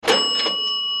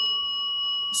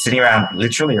sitting around,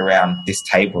 literally around this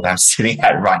table that I'm sitting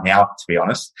at right now, to be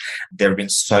honest, there have been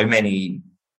so many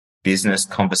business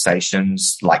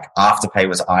conversations, like Afterpay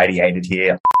was ideated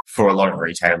here. For a lot of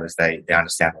retailers, they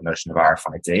understand the notion of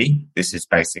RFID. This is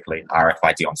basically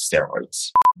RFID on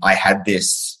steroids. I had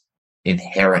this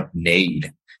inherent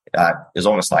need. It was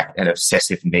almost like an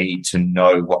obsessive need to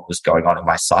know what was going on in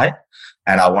my site.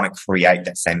 And I want to create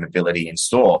that same ability in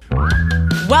store.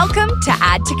 Welcome to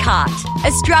Add to Cart,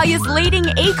 Australia's leading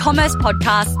e-commerce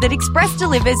podcast that express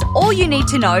delivers all you need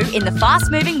to know in the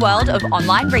fast-moving world of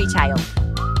online retail.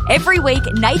 Every week,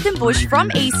 Nathan Bush from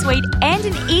eSuite and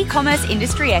an e-commerce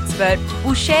industry expert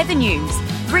will share the news,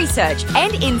 research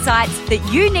and insights that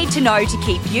you need to know to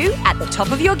keep you at the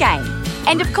top of your game.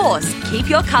 And of course, keep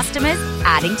your customers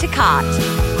adding to cart.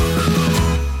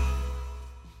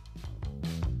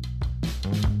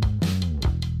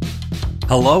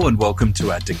 Hello and welcome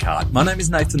to Add to Cart. My name is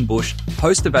Nathan Bush,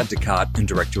 host of Add to Cart and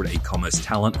director at e-commerce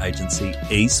talent agency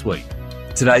eSuite.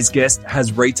 Today's guest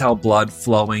has retail blood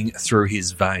flowing through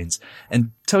his veins.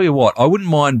 And tell you what, I wouldn't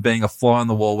mind being a fly on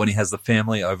the wall when he has the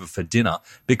family over for dinner,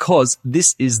 because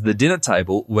this is the dinner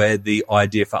table where the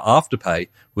idea for Afterpay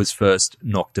was first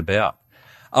knocked about.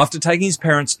 After taking his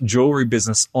parents' jewellery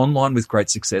business online with great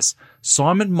success,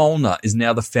 Simon Molnar is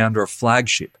now the founder of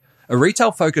Flagship, a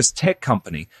retail-focused tech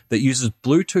company that uses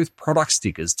Bluetooth product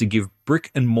stickers to give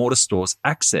brick-and-mortar stores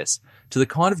access to the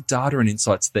kind of data and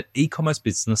insights that e-commerce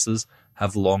businesses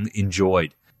have long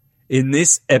enjoyed. In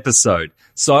this episode,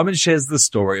 Simon shares the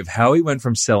story of how he went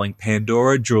from selling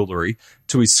Pandora jewellery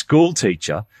to his school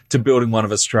teacher to building one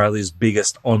of Australia's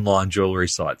biggest online jewellery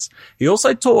sites. He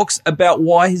also talks about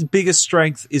why his biggest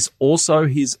strength is also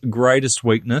his greatest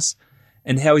weakness,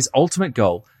 and how his ultimate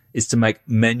goal is to make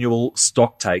manual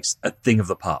stock takes a thing of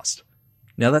the past.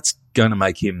 Now that's going to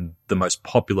make him the most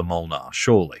popular Molnar,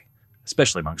 surely,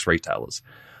 especially amongst retailers.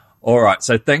 All right,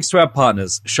 so thanks to our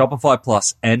partners, Shopify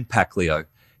Plus and Packleo,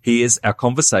 here's our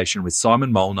conversation with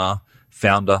Simon Molnar,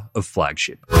 founder of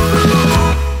Flagship.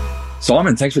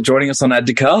 Simon, thanks for joining us on Add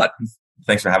to Cart.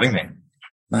 Thanks for having me.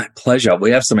 My pleasure.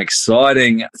 We have some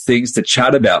exciting things to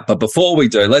chat about. But before we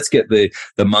do, let's get the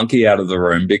monkey out of the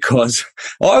room, because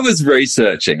I was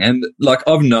researching and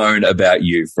I've known about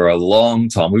you for a long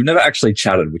time. We've never actually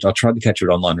chatted, which I tried to catch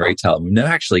you at Online Retail. And we've never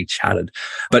actually chatted.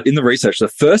 But in the research, the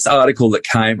first article that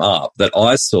came up that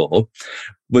I saw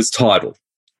was titled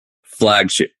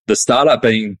Flagship, the startup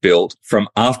being built from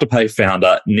Afterpay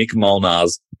founder Nick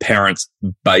Molnar's parents'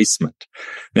 basement.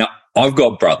 Now, I've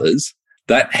got brothers.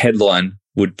 That headline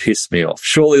would piss me off.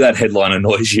 Surely that headline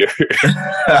annoys you.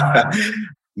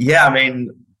 Yeah, I mean,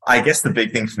 I guess the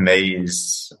big thing for me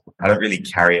is I don't really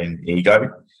carry an ego.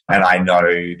 And I know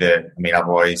that, I've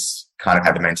always kind of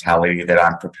had the mentality that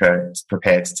I'm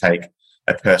prepared to take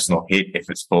a personal hit if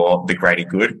it's for the greater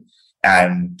good.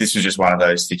 And this was just one of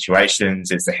those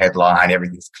situations. It's a headline,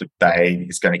 everything's clickbait,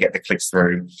 it's going to get the clicks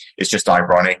through. It's just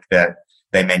ironic that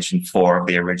they mentioned 4 of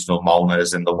the original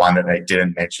Molnars, and the one that they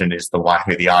didn't mention is the one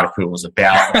who the article was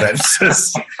about. I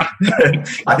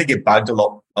think it bugged a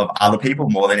lot of other people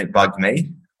more than it bugged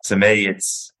me. To me,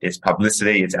 it's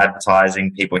publicity, it's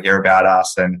advertising. People hear about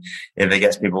us, and if it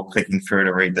gets people clicking through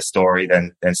to read the story,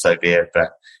 then so be it. But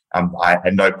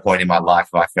at no point in my life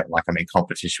have I felt like I'm in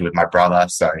competition with my brother.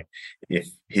 So if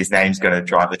his name's going to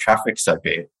drive the traffic, so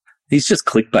be it. He's just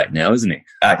clickbait now, isn't he?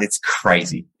 It's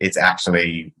crazy. It's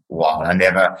actually wild. I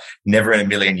never in a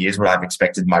million years would I have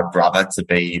expected my brother to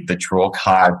be the draw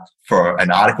card for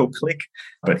an article click,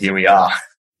 but here we are.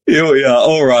 Here we are.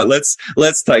 All right,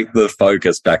 let's take the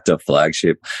focus back to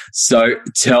Flagship. So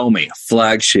tell me,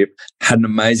 Flagship had an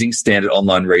amazing stand at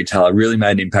Online Retail. It really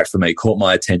made an impact for me, caught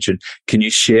my attention. Can you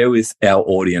share with our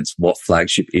audience what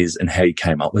Flagship is and how you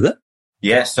came up with it?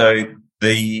 Yeah, so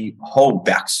the whole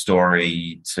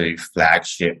backstory to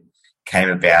Flagship came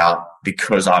about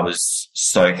because I was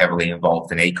so heavily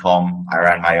involved in e-com. I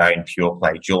ran my own pure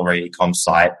play jewelry e-com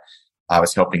site. I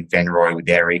was helping Venroy with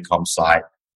their e-com site.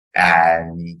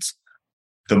 And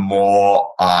the more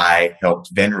I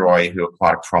helped Venroy, who are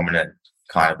quite a prominent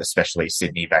kind of especially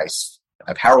Sydney-based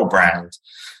apparel brand,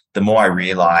 the more I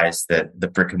realized that the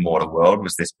brick and mortar world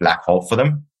was this black hole for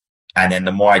them. And then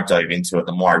the more I dove into it,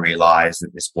 the more I realized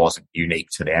that this wasn't unique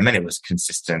to them and it was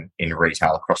consistent in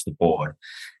retail across the board.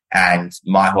 And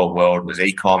my whole world was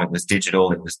e-com, it was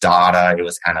digital, it was data, it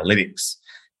was analytics.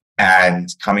 And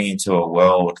coming into a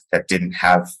world that didn't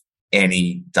have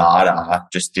any data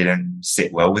just didn't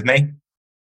sit well with me.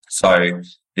 So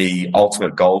the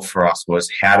ultimate goal for us was,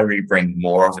 how do we bring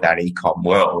more of that e-com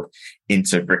world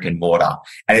into brick and mortar?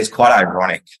 And it's quite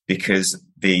ironic because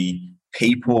the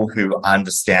people who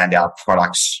understand our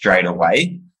product straight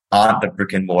away aren't the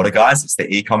brick and mortar guys, it's the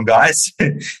e-com guys.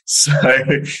 So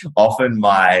often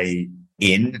my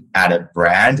in at a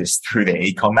brand is through the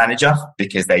e-com manager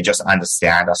because they just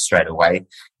understand us straight away.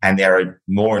 And there are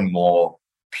more and more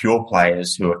pure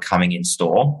players who are coming in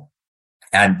store.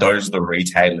 And those are the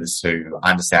retailers who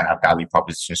understand our value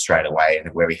proposition straight away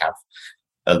and where we have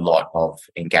a lot of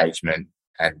engagement.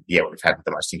 And yeah, we've had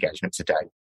the most engagement to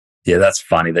date. Yeah, that's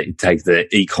funny that you take the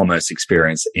e-commerce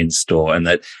experience in store and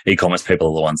that e-commerce people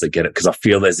are the ones that get it, because I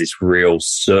feel there's this real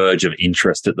surge of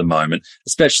interest at the moment,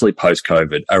 especially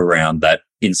post-COVID, around that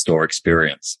in-store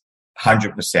experience.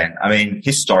 100%. I mean,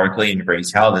 historically in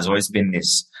retail, there's always been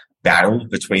this battle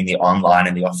between the online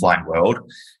and the offline world.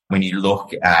 When you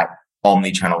look at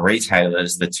omni-channel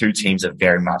retailers, the two teams are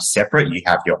very much separate. You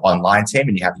have your online team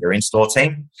and you have your in-store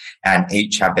team, and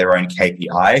each have their own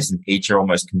KPIs and each are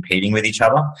almost competing with each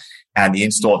other. And the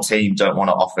in-store team don't want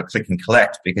to offer click and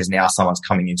collect because now someone's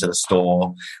coming into the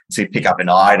store to pick up an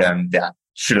item that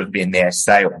should have been their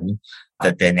sale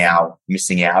that they're now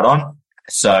missing out on.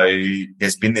 So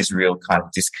there's been this real kind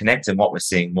of disconnect, and what we're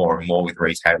seeing more and more with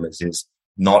retailers is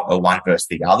not a one versus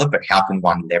the other, but how can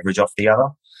one leverage off the other?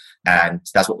 And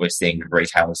that's what we're seeing with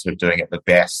retailers who are doing it the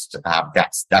best.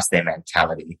 That's their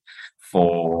mentality.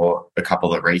 For a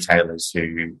couple of retailers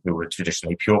who were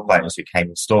traditionally pure players who came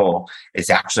in store, is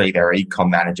actually their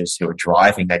e-com managers who are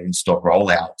driving that in-store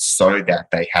rollout so that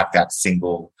they have that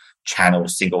single channel,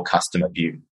 single customer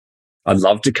view. I'd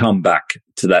love to come back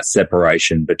to that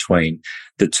separation between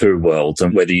the two worlds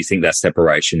and whether you think that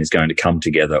separation is going to come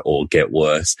together or get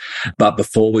worse. But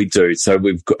before we do, so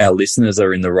our listeners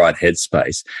are in the right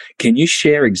headspace. Can you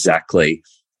share exactly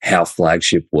how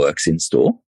Flagship works in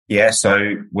store? Yeah,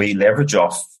 so we leverage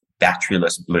off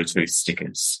batteryless Bluetooth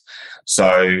stickers.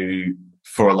 So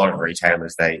for a lot of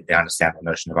retailers, they understand the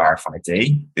notion of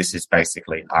RFID. This is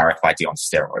basically RFID on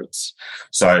steroids.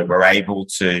 So we're able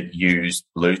to use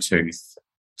Bluetooth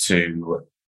to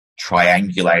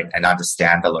triangulate and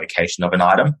understand the location of an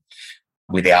item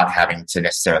without having to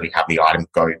necessarily have the item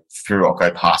go through or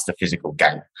go past the physical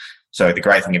gate. So the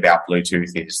great thing about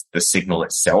Bluetooth is the signal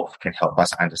itself can help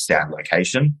us understand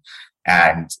location.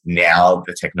 And now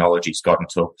the technology's gotten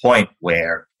to a point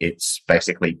where it's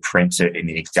basically printed in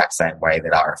the exact same way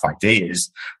that RFID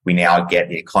is. We now get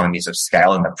the economies of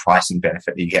scale and the pricing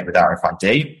benefit that you get with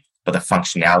RFID, but the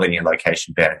functionality and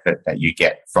location benefit that you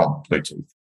get from Bluetooth.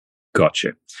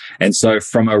 Gotcha. And so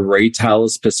from a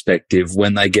retailer's perspective,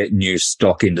 when they get new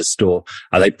stock into store,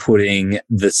 are they putting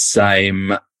the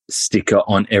same sticker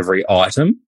on every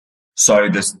item? So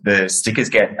the stickers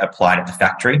get applied at the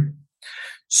factory.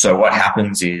 So what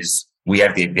happens is we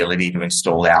have the ability to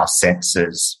install our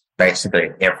sensors basically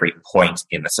at every point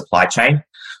in the supply chain.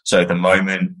 So the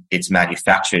moment it's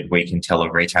manufactured, we can tell a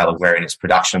retailer where in its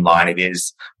production line it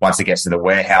is. Once it gets to the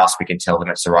warehouse, we can tell them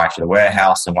it's arrived to the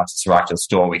warehouse. And once it's arrived to the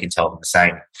store, we can tell them the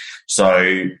same.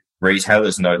 So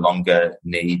retailers no longer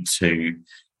need to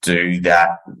do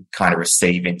that kind of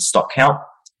receive in stock count,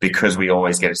 because we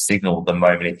always get a signal the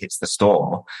moment it hits the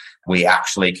store. We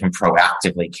actually can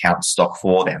proactively count stock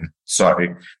for them. So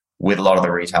with a lot of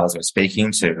the retailers we're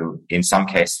speaking to, in some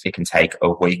cases, it can take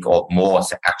a week or more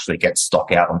to actually get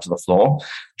stock out onto the floor,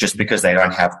 just because they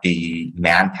don't have the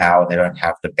manpower, they don't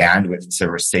have the bandwidth to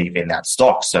receive in that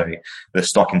stock. So the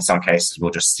stock in some cases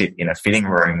will just sit in a fitting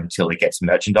room until it gets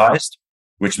merchandised,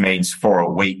 which means for a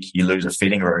week you lose a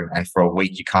fitting room and for a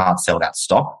week you can't sell that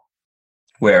stock.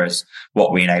 Whereas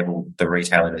what we enable the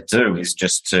retailer to do is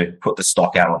just to put the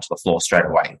stock out onto the floor straight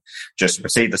away. Just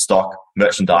receive the stock,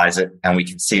 merchandise it, and we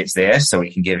can see it's there, so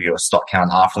we can give you a stock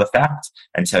count after the fact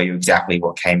and tell you exactly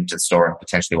what came to the store and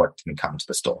potentially what didn't come to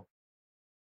the store.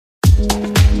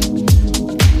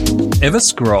 Ever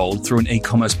scrolled through an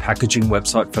e-commerce packaging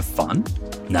website for fun?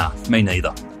 Nah, me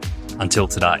neither. Until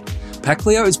today.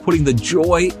 Packleo is putting the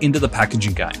joy into the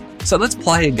packaging game. So let's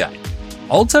play a game.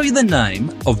 I'll tell you the name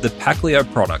of the Packleo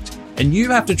product, and you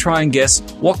have to try and guess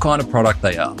what kind of product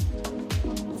they are.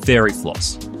 Fairy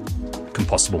floss,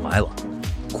 compostable mailer,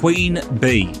 queen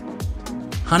bee,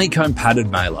 honeycomb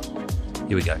padded mailer.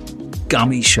 Here we go.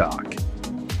 Gummy shark,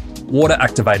 water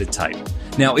activated tape.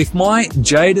 Now, if my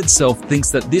jaded self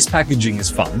thinks that this packaging is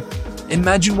fun,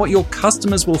 imagine what your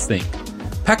customers will think.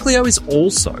 Packleo is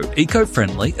also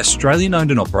eco-friendly,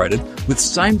 Australian-owned and operated, with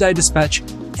same-day dispatch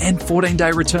and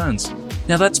 14-day returns.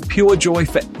 Now that's pure joy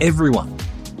for everyone.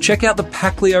 Check out the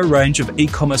Packleo range of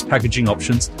e-commerce packaging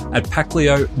options at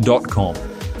packleo.com.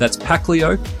 That's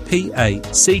Packleo,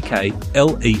 P-A-C-K-L-E-O,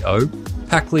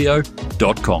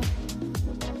 packleo.com.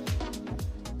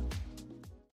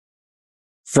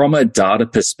 From a data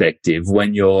perspective,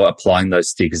 when you're applying those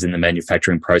stickers in the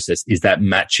manufacturing process, is that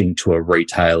matching to a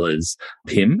retailer's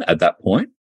PIM at that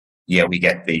point? Yeah, we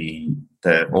get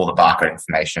all the barcode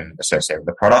information associated with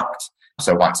the product.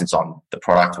 So once it's on the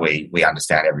product, we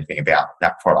understand everything about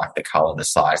that product, the color, the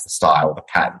size, the style, the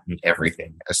pattern,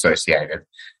 everything associated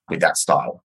with that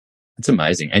style. It's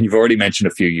amazing. And you've already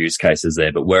mentioned a few use cases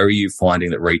there, but where are you finding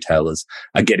that retailers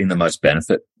are getting the most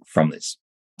benefit from this?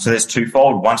 So there's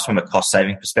twofold. One's from a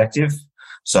cost-saving perspective.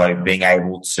 So being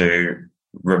able to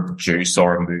reduce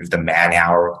or remove the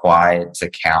man-hour required to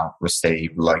count,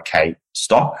 receive, locate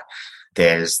stock.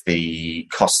 There's the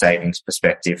cost savings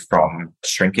perspective from a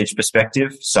shrinkage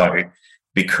perspective. So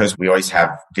because we always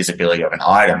have visibility of an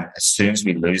item, as soon as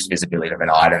we lose visibility of an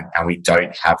item and we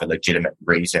don't have a legitimate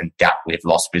reason that we've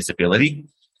lost visibility,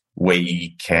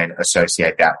 we can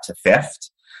associate that to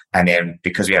theft. And then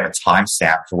because we have a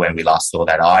timestamp for when we last saw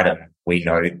that item, we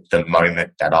know the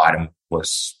moment that item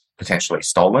was potentially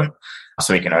stolen.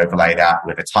 So we can overlay that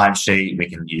with a timesheet. We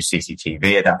can use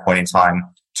CCTV at that point in time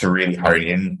to really hone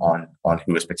in on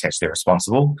who is potentially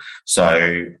responsible.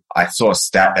 So I saw a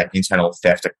stat that internal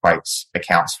theft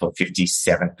accounts for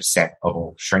 57% of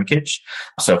all shrinkage.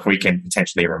 So if we can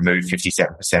potentially remove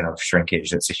 57% of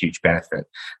shrinkage, that's a huge benefit.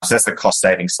 So that's the cost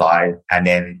saving side. And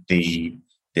then the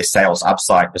sales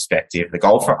upside perspective, the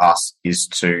goal for us is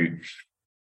to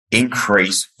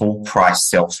increase full price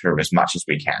sell-through as much as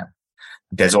we can.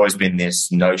 There's always been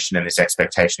this notion and this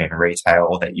expectation in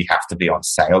retail that you have to be on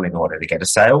sale in order to get a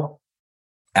sale.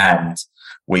 And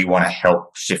we want to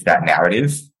help shift that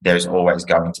narrative. There's always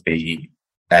going to be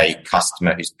a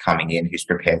customer who's coming in who's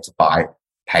prepared to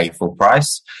pay full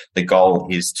price. The goal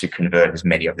is to convert as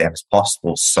many of them as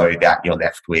possible so that you're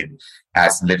left with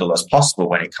as little as possible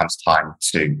when it comes time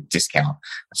to discount.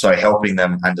 So helping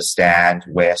them understand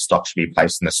where stock should be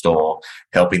placed in the store,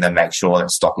 helping them make sure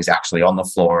that stock is actually on the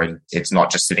floor and it's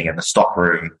not just sitting in the stock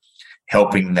room,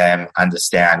 helping them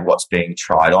understand what's being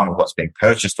tried on, or what's being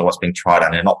purchased, or what's being tried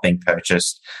on and not being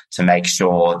purchased, to make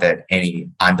sure that any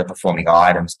underperforming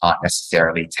items aren't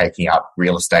necessarily taking up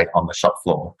real estate on the shop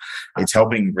floor. It's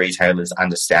helping retailers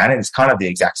understand, and it's kind of the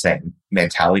exact same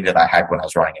mentality that I had when I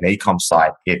was running an e-com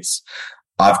site.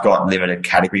 I've got limited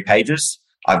category pages.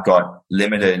 I've got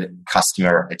limited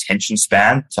customer attention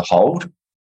span to hold.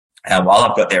 And while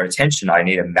I've got their attention, I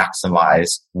need to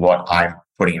maximize what I'm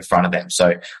putting in front of them.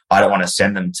 So I don't want to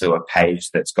send them to a page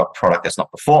that's got product that's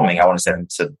not performing. I want to send them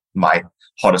to my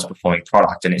hottest performing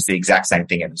product. And it's the exact same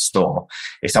thing in the store.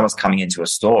 If someone's coming into a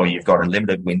store, you've got a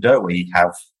limited window where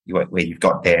you've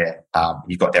got their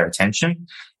attention,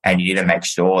 and you need to make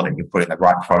sure that you're putting the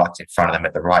right product in front of them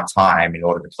at the right time in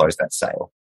order to close that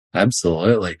sale.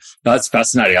 Absolutely. That's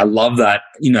fascinating. I love that.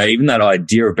 Even that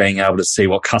idea of being able to see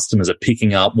what customers are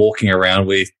picking up, walking around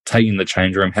with, taking the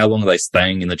change room, how long are they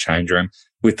staying in the change room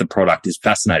with the product is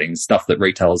fascinating. Stuff that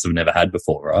retailers have never had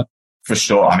before, right? For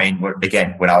sure. I mean,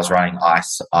 again, when I was running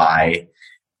ICE, I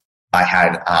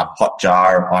had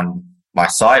Hotjar on my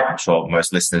site. I'm sure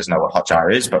most listeners know what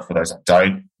Hotjar is, but for those that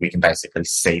don't, we can basically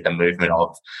see the movement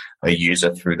of a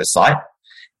user through the site.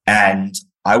 And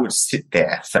I would sit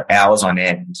there for hours on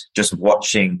end just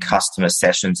watching customer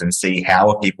sessions and see how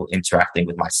are people interacting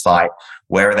with my site,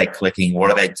 where are they clicking,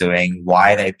 what are they doing,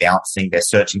 why are they bouncing, they're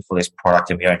searching for this product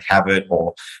and we don't have it,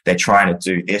 or they're trying to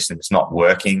do this and it's not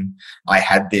working. I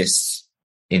had this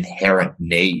inherent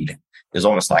need. There's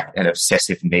almost like an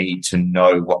obsessive need to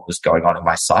know what was going on in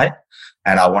my site,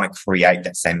 and I want to create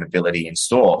that same ability in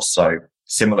store. So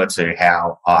similar to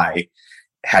how I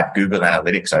had Google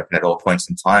Analytics open at all points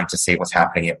in time to see what's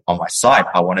happening on my site,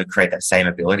 I want to create that same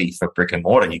ability for brick and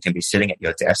mortar. You can be sitting at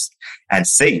your desk and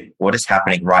see what is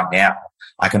happening right now.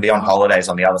 I can be on holidays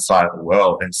on the other side of the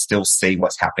world and still see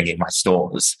what's happening in my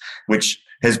stores, which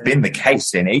has been the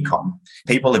case in e-com.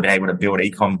 People have been able to build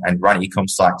e-com and run e-com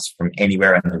sites from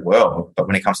anywhere in the world. But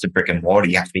when it comes to brick and mortar,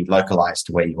 you have to be localized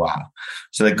to where you are.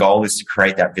 So the goal is to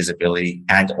create that visibility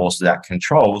and also that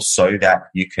control so that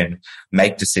you can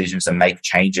make decisions and make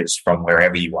changes from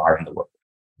wherever you are in the world.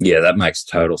 Yeah, that makes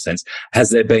total sense. Has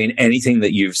there been anything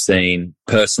that you've seen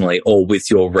personally or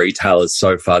with your retailers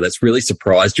so far that's really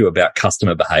surprised you about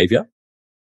customer behavior?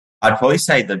 I'd probably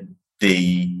say that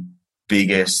the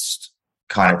biggest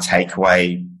kind of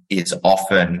takeaway is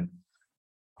often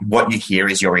what you hear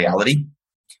is your reality.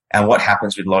 And what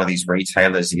happens with a lot of these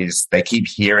retailers is they keep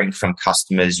hearing from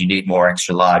customers, you need more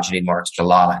extra large, you need more extra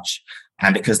large.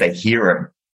 And because they hear it,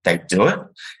 they do it.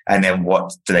 And then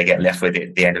what do they get left with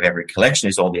at the end of every collection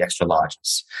is all the extra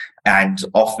larges. And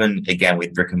often, again,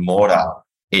 with brick and mortar,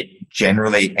 it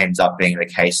generally ends up being the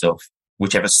case of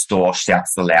whichever store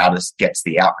shouts the loudest gets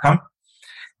the outcome.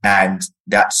 And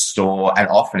that store, and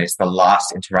often it's the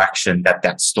last interaction that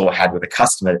that store had with a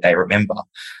customer that they remember.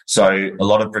 So a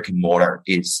lot of brick and mortar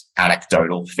is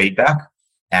anecdotal feedback.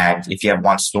 And if you have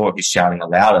one store who's shouting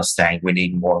louder saying, we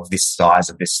need more of this size,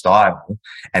 of this style,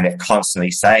 and they're constantly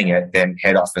saying it, then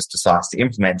head office decides to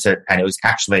implement it. And it was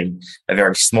actually a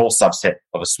very small subset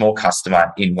of a small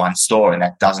customer in one store. And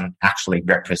that doesn't actually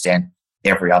represent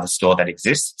every other store that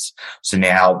exists. So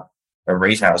now a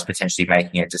retailer is potentially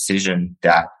making a decision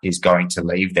that is going to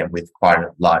leave them with quite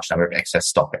a large number of excess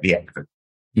stock at the end of it.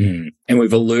 And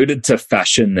we've alluded to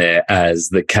fashion there as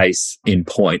the case in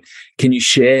point. Can you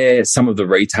share some of the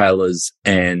retailers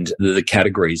and the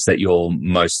categories that you're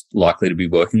most likely to be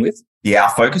working with? Yeah, our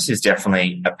focus is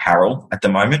definitely apparel at the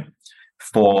moment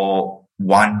for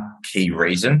one key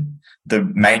reason. The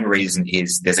main reason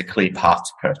is there's a clear path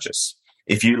to purchase.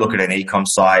 If you look at an e-com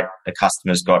site, the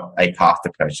customer's got a path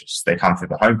to purchase. They come through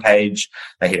the homepage,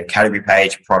 they hit a category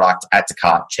page, product, add to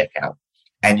cart, checkout.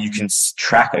 And you can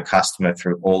track a customer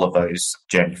through all of those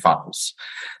journey funnels.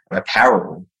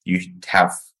 Apparel, you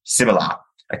have similar.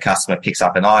 A customer picks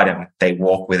up an item, they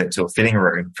walk with it to a fitting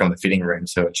room, from the fitting room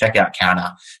to a checkout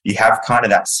counter. You have kind of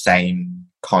that same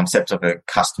concept of a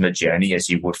customer journey as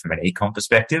you would from an e-com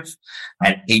perspective.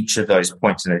 And each of those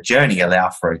points in the journey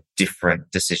allow for a different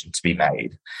decision to be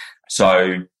made.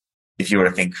 So if you were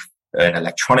to think an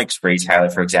electronics retailer,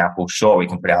 for example, sure, we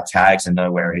can put our tags and know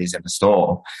where it is in the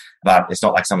store, but it's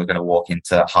not like someone's going to walk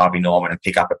into Harvey Norman and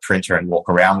pick up a printer and walk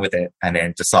around with it and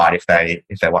then decide if they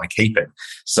want to keep it.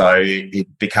 So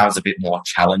it becomes a bit more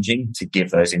challenging to give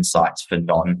those insights for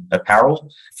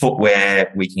non-apparel.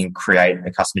 Footwear, we can create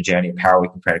a customer journey. Apparel, we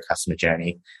can create a customer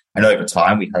journey. And over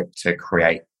time, we hope to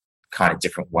create kind of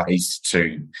different ways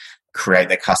to create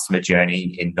the customer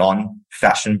journey in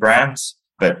non-fashion brands.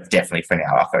 But definitely for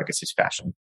now, our focus is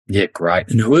fashion. Yeah, great.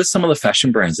 And who are some of the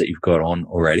fashion brands that you've got on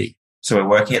already? So we're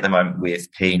working at the moment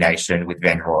with P Nation, with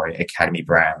Van Roy, Academy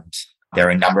Brand. There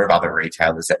are a number of other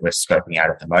retailers that we're scoping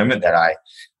out at the moment that I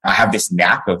have this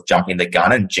knack of jumping the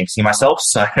gun and jinxing myself.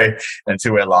 So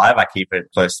until we're live, I keep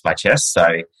it close to my chest.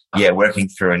 So yeah, working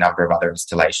through a number of other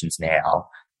installations now.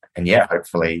 And yeah,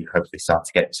 hopefully start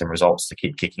to get some results to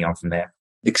keep kicking on from there.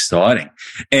 Exciting.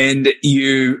 And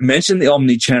you mentioned the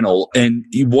omni-channel, and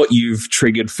what you've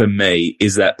triggered for me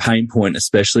is that pain point,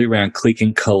 especially around click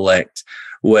and collect,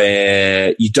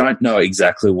 where you don't know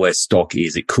exactly where stock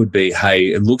is. It could be, hey,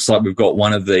 it looks like we've got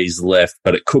one of these left,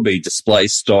 but it could be display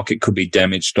stock. It could be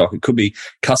damaged stock. It could be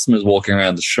customers walking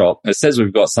around the shop. It says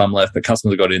we've got some left, but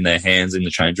customers have got it in their hands in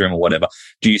the change room or whatever.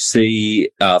 Do you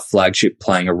see Flagship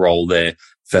playing a role there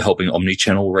for helping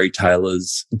omni-channel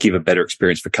retailers give a better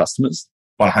experience for customers?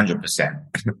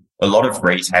 100%. A lot of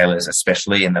retailers,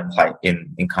 especially in kind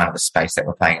of the space that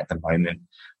we're playing at the moment,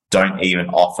 don't even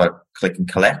offer click and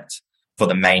collect for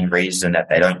the main reason that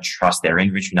they don't trust their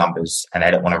inventory numbers and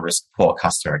they don't want to risk poor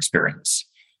customer experience.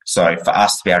 So for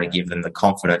us to be able to give them the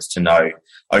confidence to know,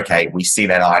 okay, we see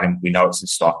that item, we know it's in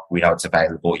stock, we know it's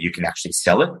available, you can actually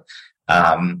sell it.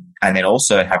 And then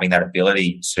also having that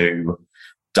ability to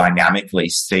dynamically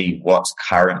see what's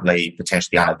currently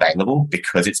potentially unavailable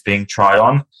because it's being tried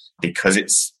on, because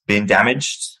it's been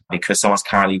damaged, because someone's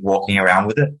currently walking around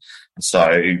with it.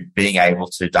 So being able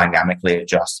to dynamically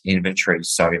adjust inventory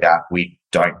so that we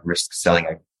don't risk selling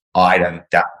an item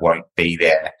that won't be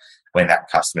there when that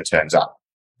customer turns up.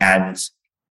 And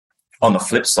on the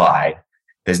flip side,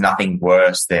 there's nothing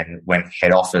worse than when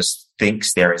head office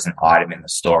thinks there is an item in the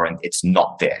store and it's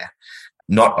not there.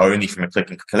 Not only from a click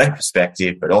and collect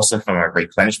perspective, but also from a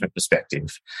replenishment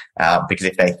perspective. Because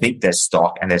if they think there's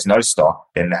stock and there's no stock,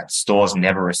 then that store's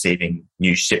never receiving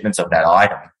new shipments of that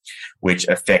item, which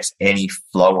affects any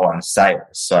flow on sales.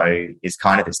 So it's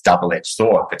kind of this double-edged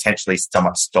sword. Potentially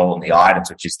someone's stolen the items,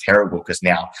 which is terrible because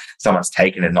now someone's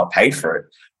taken it and not paid for it.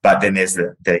 But then there's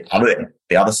the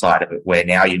other side of it where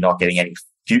now you're not getting any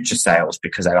future sales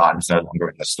because that item's no longer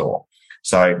in the store.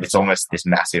 So it's almost this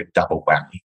massive double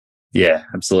whammy. Yeah,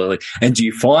 absolutely. And do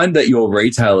you find that your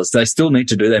retailers, they still need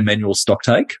to do their manual stock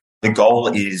take? The goal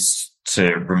is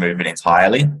to remove it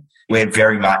entirely. We're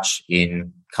very much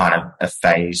in kind of a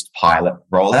phased pilot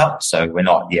rollout. So we're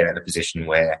not yet in a position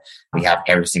where we have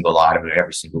every single item of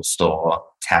every single store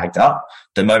tagged up.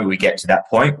 The moment we get to that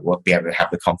point, we'll be able to have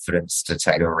the confidence to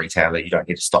say to a retailer, you don't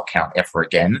need to stock count ever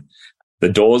again. The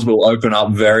doors will open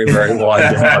up very, very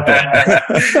wide.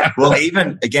 Well,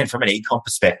 even again, from an e-com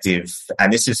perspective,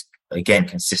 and this is again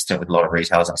consistent with a lot of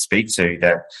retailers I speak to,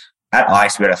 that at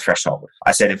ICE we had a threshold.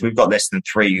 I said, if we've got less than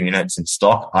 3 units in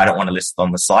stock, I don't want to list it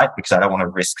on the site because I don't want to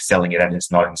risk selling it and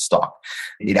it's not in stock.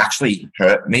 It actually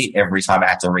hurt me every time I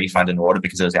had to refund an order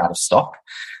because it was out of stock.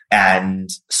 And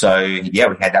so, yeah,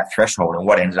 we had that threshold. And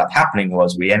what ended up happening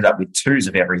was we ended up with 2s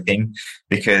of everything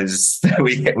because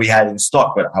we had in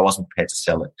stock, but I wasn't prepared to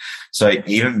sell it. So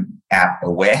even at a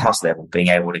warehouse level, being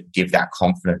able to give that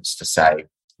confidence to say,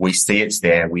 we see it's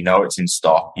there, we know it's in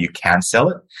stock, you can sell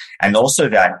it. And also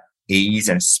that ease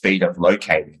and speed of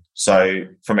locating. So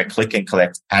from a click and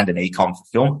collect and an e-com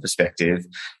fulfillment perspective,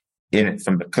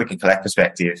 from a click and collect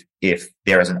perspective, if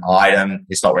there is an item,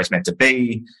 it's not where it's meant to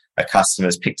be, a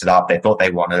customer's picked it up, they thought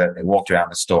they wanted it, they walked around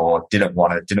the store, didn't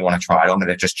want to try it on, and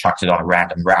they just chucked it on a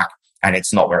random rack and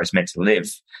it's not where it's meant to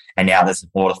live. And now there's an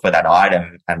order for that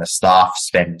item and the staff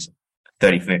spend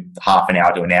half an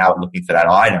hour to an hour looking for that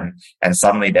item, and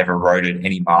suddenly they've eroded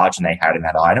any margin they had in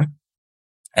that item.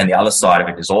 And the other side of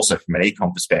it is also from an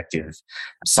e-com perspective,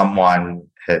 someone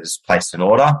has placed an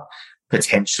order,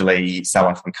 potentially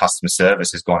someone from customer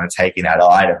service has gone and taken that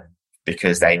item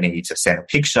because they need to send a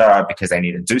picture, because they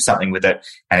need to do something with it,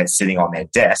 and it's sitting on their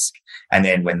desk. And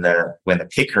then when the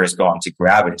picker has gone to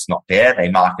grab it, it's not there. They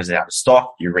mark as out of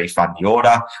stock. You refund the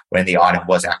order when the item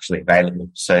was actually available.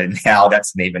 So now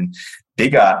that's an even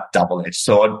bigger double-edged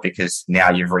sword, because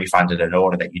now you've refunded an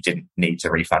order that you didn't need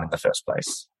to refund in the first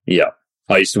place. Yeah.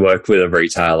 I used to work with a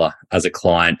retailer as a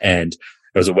client, and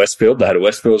it was a Westfield. They had a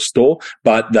Westfield store,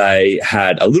 but they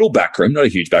had a little back room, not a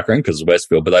huge back room because it was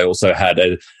Westfield, but they also had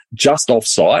a just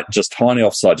off-site, just tiny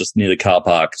off-site, just near the car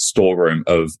park storeroom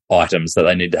of items that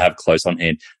they needed to have close on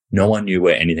hand. No one knew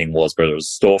where anything was, whether it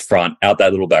was a storefront, out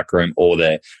that little back room, or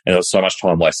there. And there was so much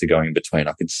time wasted going in between.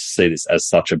 I could see this as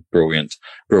such a brilliant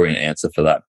answer for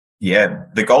that. Yeah,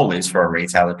 the goal is for a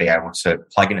retailer to be able to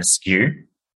plug in a SKU,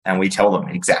 and we tell them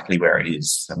exactly where it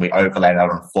is. And we overlay that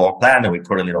on a floor plan, and we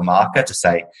put a little marker to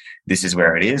say, this is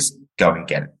where it is, go and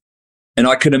get it. And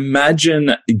I can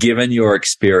imagine, given your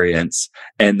experience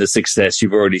and the success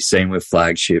you've already seen with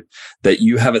Flagship, that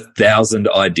you have 1,000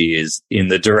 ideas in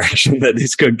the direction that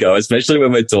this could go, especially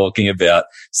when we're talking about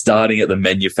starting at the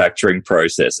manufacturing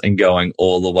process and going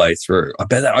all the way through. I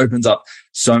bet that opens up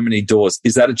so many doors.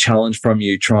 Is that a challenge from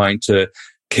you, trying to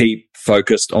keep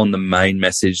focused on the main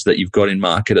message that you've got in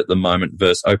market at the moment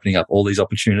versus opening up all these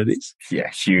opportunities? Yeah,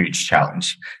 huge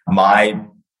challenge. My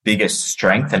biggest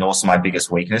strength and also my biggest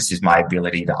weakness is my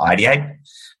ability to ideate.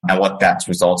 And what that's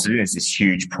resulted in is this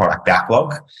huge product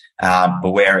backlog. But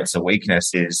where it's a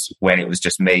weakness is when it was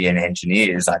just me and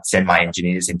engineers, I'd send my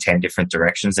engineers in 10 different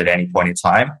directions at any point in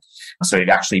time. So we've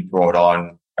actually brought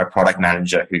on a product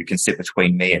manager who can sit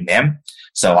between me and them.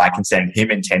 So I can send him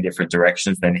in 10 different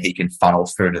directions, then he can funnel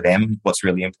through to them what's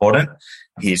really important.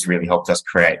 He's really helped us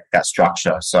create that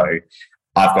structure. So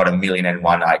I've got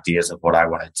 1,000,001 ideas of what I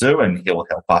want to do, and he'll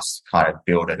help us kind of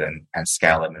build it and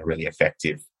scale it in a really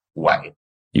effective way.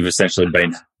 You've essentially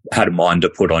had a mind to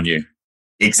put on you.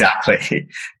 Exactly.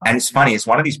 And it's funny, it's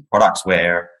one of these products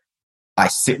where I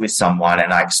sit with someone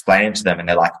and I explain it to them and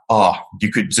they're like, oh, you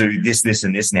could do this, this,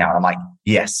 and this now. And I'm like,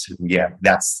 yes, yeah,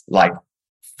 that's like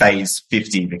phase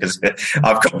 50 because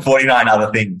I've got 49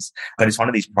 other things. But it's one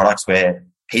of these products where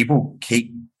people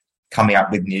keep coming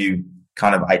up with new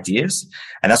kind of ideas.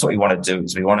 And that's what we want to do,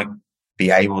 is we want to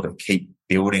be able to keep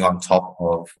building on top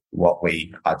of what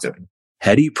we are doing.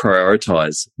 How do you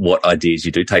prioritize what ideas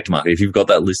you do take to market if you've got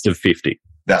that list of 50?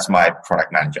 That's my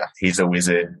product manager. He's a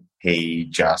wizard. He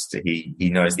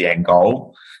knows the end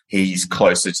goal. He's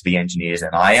closer to the engineers than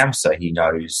I am, so he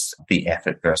knows the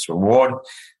effort versus reward.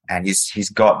 And he's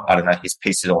got, I don't know, he's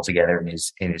pieced it all together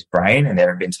in his brain. And there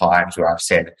have been times where I've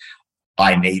said,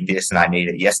 I need this and I need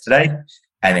it yesterday.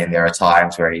 And then there are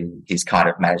times where he's kind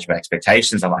of managed my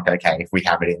expectations. I'm like, okay, if we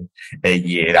have it in a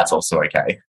year, that's also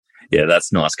okay. Yeah,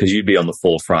 that's nice, because you'd be on the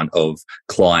forefront of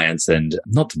clients and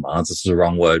not demands, this is the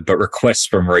wrong word, but requests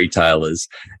from retailers.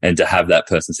 And to have that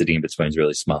person sitting in between is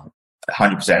really smart.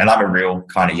 100%. And I'm a real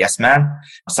kind of yes man.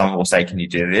 Someone will say, can you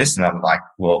do this? And I'm like,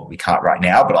 well, we can't right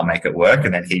now, but I'll make it work.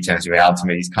 And then he turns around to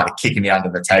me, he's kind of kicking me under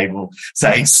the table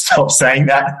saying, stop saying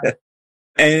that.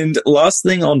 And last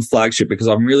thing on Flagship, because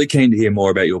I'm really keen to hear more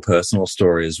about your personal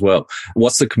story as well.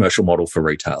 What's the commercial model for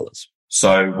retailers?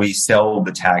 So we sell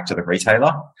the tag to the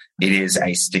retailer. It is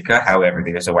a sticker. However,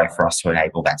 there's a way for us to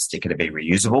enable that sticker to be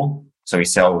reusable. So we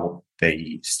sell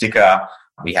the sticker.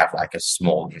 We have like a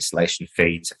small installation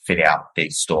fee to fit out the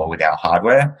store with our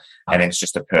hardware. And then it's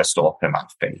just a per store per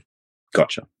month fee.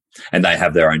 Gotcha. And they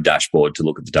have their own dashboard to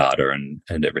look at the data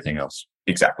and everything else.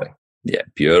 Exactly. Yeah,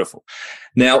 beautiful.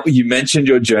 Now, you mentioned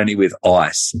your journey with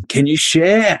ICE. Can you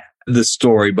share the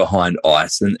story behind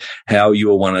ICE and how you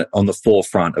were on the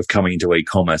forefront of coming into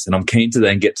e-commerce? And I'm keen to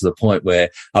then get to the point where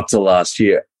up to last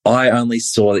year, I only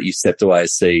saw that you stepped away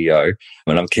as CEO,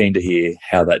 and I'm keen to hear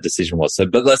how that decision was.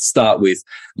 But let's start with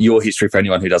your history for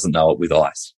anyone who doesn't know it with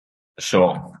ICE.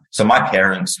 Sure. So my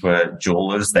parents were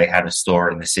jewelers. They had a store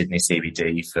in the Sydney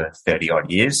CBD for 30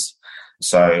 odd years.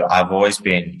 So I've always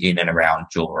been in and around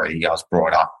jewelry. I was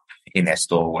brought up in their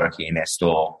store, working in their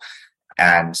store.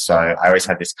 And so I always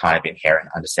had this kind of inherent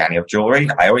understanding of jewelry.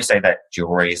 I always say that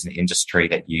jewelry is an industry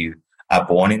that you are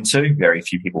born into. Very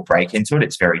few people break into it.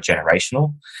 It's very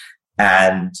generational.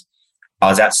 And I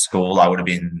was at school. I would have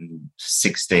been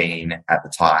 16 at the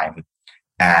time.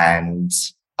 And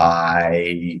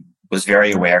I was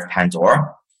very aware of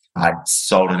Pandora. I'd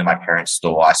sold it in my parents'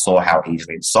 store. I saw how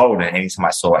easily it sold. And anytime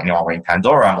I saw anyone wearing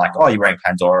Pandora, I'm like, oh, you're wearing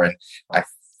Pandora. And I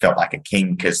felt like a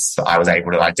king because I was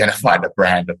able to identify the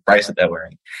brand of bracelet they're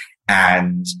wearing.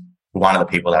 And one of the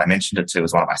people that I mentioned it to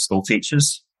was one of my school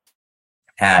teachers.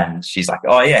 And she's like,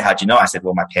 oh, yeah, how'd you know? I said,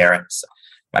 well, my parents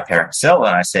sell.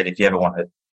 And I said, if you ever want a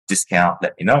discount,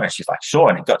 let me know. And she's like, sure.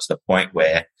 And it got to the point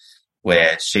where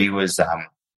she was,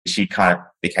 she kind of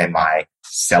became my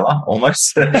seller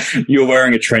almost. You were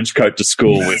wearing a trench coat to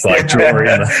school with like jewelry.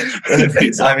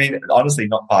 I mean, honestly,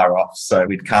 not far off. So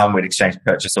we'd exchange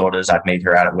purchase orders. I'd meet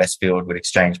her out at Westfield. We'd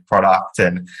exchange product,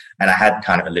 and I had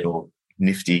kind of a little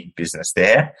nifty business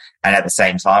there. And at the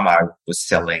same time, I was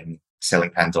selling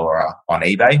Pandora on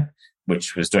eBay,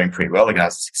 which was doing pretty well. Again, I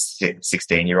was a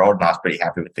 16-year-old, and I was pretty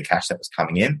happy with the cash that was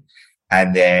coming in.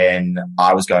 And then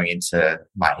I was going into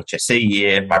my HSC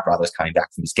year. My brother was coming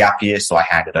back from his gap year, so I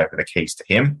handed over the keys to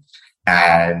him.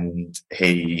 And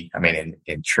he, I mean,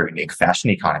 in true Nick fashion,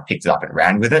 he kind of picked it up and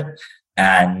ran with it.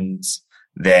 And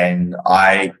then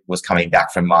I was coming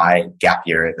back from my gap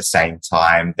year at the same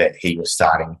time that he was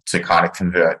starting to kind of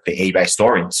convert the eBay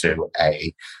store into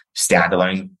a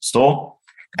standalone store.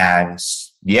 And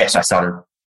yes, I started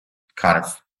kind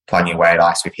of plugging away at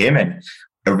ICE with him. And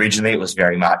originally, it was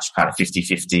very much kind of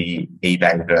 50-50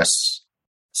 eBay versus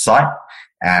site.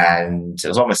 And it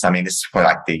was almost, I mean, this is quite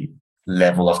like the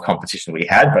level of competition we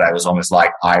had, but I was almost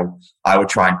like I would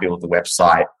try and build the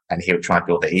website and he would try and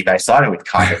build the eBay site, and we'd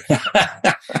kind of...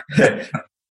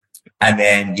 And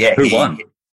then, yeah. Who won?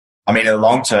 I mean, in the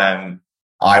long term,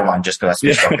 I won just because I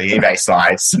switched off the eBay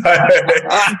side. So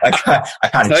I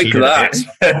kind of cheated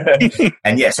a bit.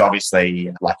 And yes,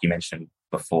 obviously, like you mentioned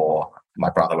before, my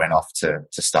brother went off to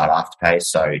start Afterpay,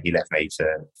 so he left me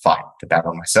to fight the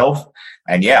battle myself.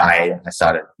 And yeah, I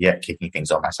started kicking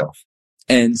things on myself.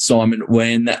 And Simon,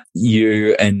 when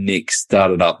you and Nick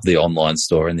started up the online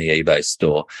store and the eBay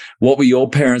store, what were your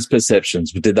parents'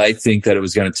 perceptions? Did they think that it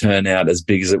was going to turn out as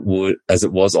big as it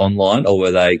was online, or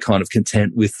were they kind of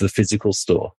content with the physical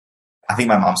store? I think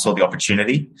my mum saw the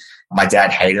opportunity. My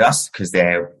dad hated us because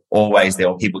there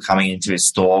were people coming into his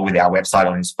store with our website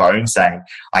on his phone saying,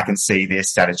 I can see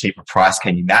this at a cheaper price.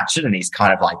 Can you match it? And he's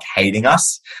kind of like hating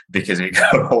us because we've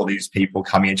got all these people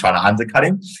coming in trying to undercut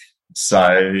him.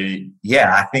 So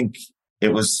yeah, I think it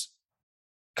was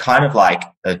kind of like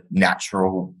a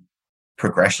natural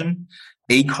progression.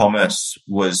 E-commerce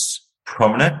was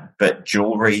prominent, but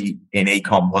jewelry in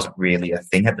e-com wasn't really a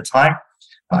thing at the time.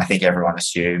 I think everyone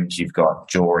assumes you've got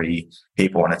jewelry,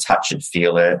 people want to touch it,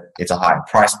 feel it. It's a higher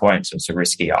price point, so it's a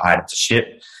riskier item to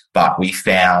ship. But we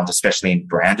found, especially in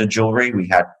branded jewelry, we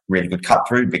had really good cut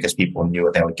through because people knew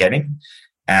what they were getting.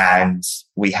 And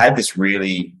we had this we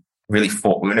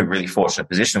were in a really fortunate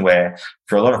position where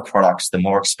for a lot of products, the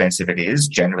more expensive it is,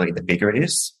 generally the bigger it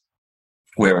is.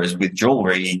 Whereas with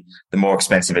jewelry, the more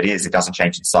expensive it is, it doesn't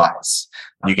change in size.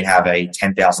 You can have a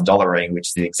 $10,000 ring, which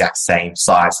is the exact same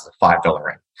size as a $5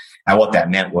 ring. And what that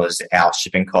meant was our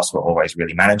shipping costs were always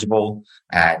really manageable,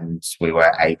 and we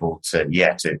were able to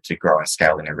grow and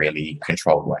scale in a really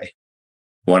controlled way.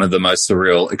 One of the most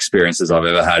surreal experiences I've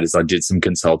ever had is I did some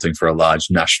consulting for a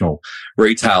large national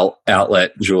retail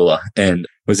outlet jeweler, and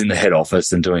was in the head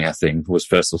office and doing our thing. It was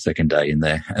first or second day in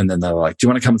there. And then they were like, do you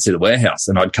want to come and see the warehouse?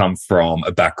 And I'd come from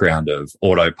a background of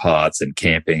auto parts and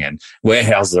camping, and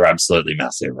warehouses are absolutely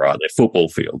massive, right? They're football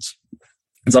fields.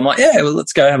 And so I'm like, yeah, well,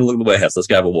 let's go have a look at the warehouse. Let's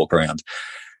go have a walk around,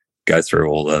 go through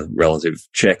all the relative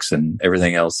checks and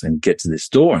everything else, and get to this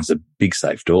door. And it's a big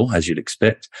safe door, as you'd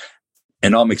expect.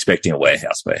 And I'm expecting a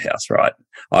warehouse, right?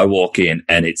 I walk in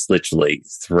and it's literally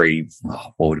 3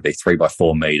 by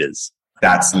 4 meters.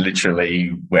 That's literally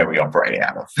where we operate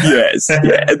out of. Yes.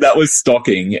 Yeah. And that was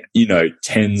stocking,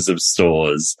 tens of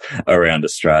stores around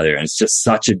Australia. And it's just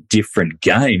such a different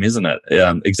game, isn't it?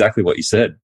 Exactly what you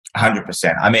said.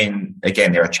 100%. I mean,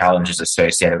 again, there are challenges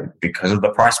associated because of the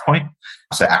price point.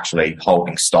 So actually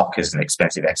holding stock is an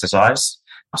expensive exercise.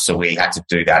 So we had to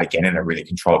do that again in a really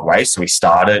controlled way. So we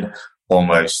started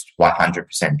almost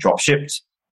 100% drop shipped.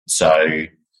 So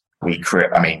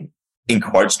in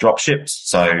quotes drop shipped.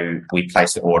 So we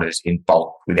place the orders in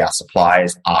bulk with our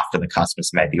suppliers after the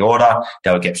customers made the order.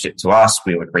 They would get shipped to us.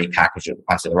 We would repackage it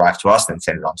once it arrived to us, then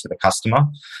send it on to the customer.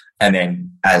 And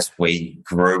then as we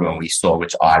grew and we saw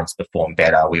which items performed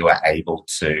better, we were able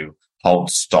to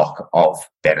hold stock of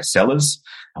better sellers,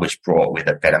 which brought with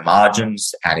it better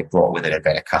margins, and it brought with it a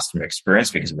better customer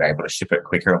experience because we were able to ship it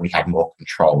quicker and we had more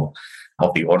control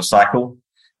of the order cycle.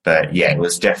 But yeah, it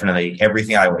was definitely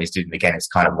everything I always did. And again, it's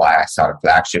kind of why I started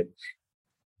Flagship.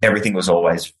 Everything was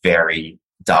always very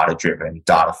data driven,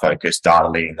 data focused, data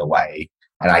leading the way.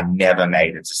 And I never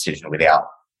made a decision without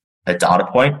a data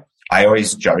point. I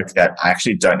always joke that I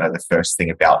actually don't know the first thing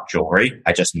about jewelry.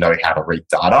 I just know how to read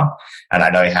data, and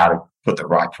I know how to put the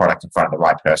right product in front of the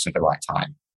right person at the right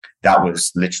time. That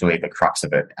was literally the crux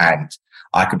of it. And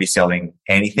I could be selling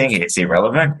anything. It's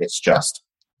irrelevant. It's just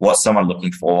what's someone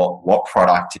looking for, what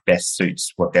product best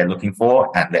suits what they're looking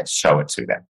for, and let's show it to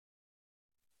them.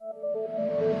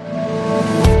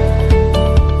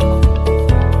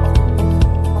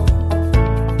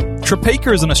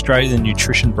 Tropeaka is an Australian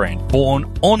nutrition brand born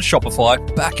on Shopify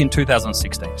back in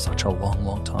 2016, such a long,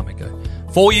 long time ago.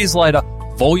 4 years later,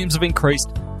 volumes have increased,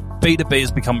 B2B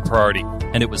has become a priority,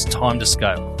 and it was time to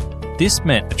scale. This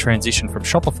meant a transition from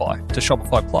Shopify to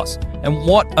Shopify Plus. And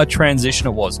what a transition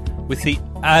it was, with the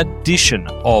addition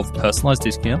of personalized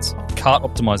discounts, cart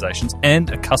optimizations, and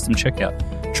a custom checkout.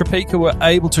 Tropeaka were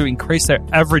able to increase their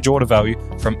average order value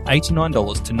from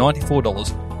 $89 to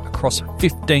 $94 across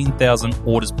 15,000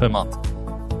 orders per month.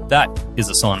 That is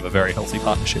a sign of a very healthy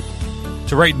partnership.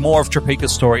 To read more of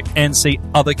Tropeaka's story and see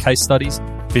other case studies,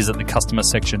 visit the customer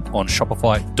section on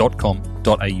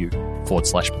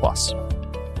shopify.com.au/plus.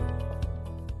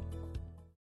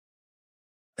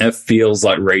 It feels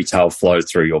like retail flows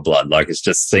through your blood. Like it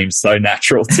just seems so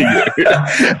natural to you.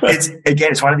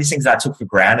 It's one of these things that I took for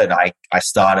granted. I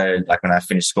started, like when I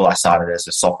finished school, I started as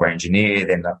a software engineer,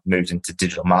 then I moved into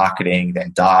digital marketing,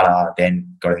 then data,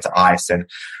 then got into ICE. And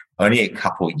only a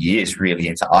couple of years really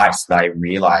into ICE that I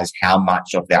realized how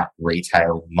much of that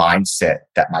retail mindset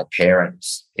that my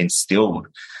parents instilled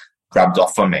rubbed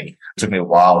off on me. It took me a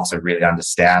while to really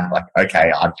understand, like,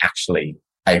 okay, I'm actually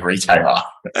a retailer.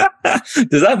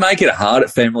 Does that make it hard at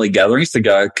family gatherings to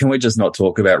go, can we just not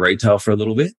talk about retail for a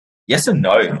little bit? Yes and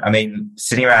no. I mean,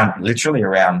 literally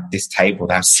around this table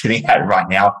that I'm sitting at right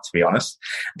now, to be honest,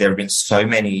 there have been so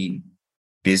many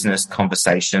business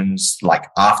conversations, like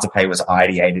Afterpay was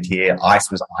ideated here,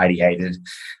 ICE was ideated,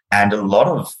 and a lot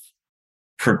of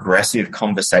progressive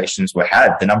conversations were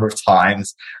had. The number of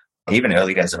times, even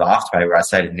early days of Afterpay, where I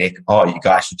say to Nick, oh, you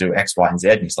guys should do X, Y, and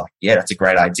Z. And he's like, yeah, that's a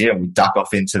great idea. And we duck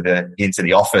off into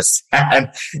the office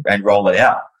and roll it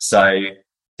out. So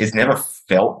it's never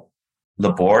felt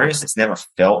laborious. It's never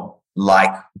felt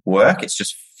like work. It's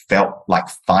just felt like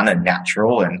fun and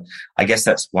natural. And I guess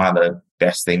that's one of the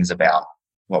best things about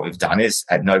what we've done is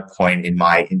at no point in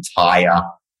my entire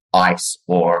ICE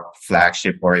or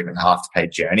Flagship or even Afterpay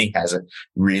journey has it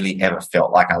really ever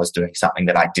felt like I was doing something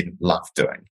that I didn't love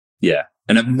doing. Yeah.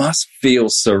 And it must feel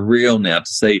surreal now to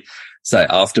see, say,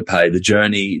 Afterpay, the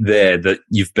journey there that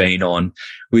you've been on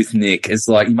with Nick. It's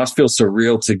like, it must feel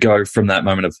surreal to go from that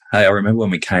moment of, hey, I remember when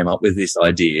we came up with this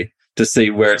idea, to see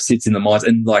where it sits in the minds.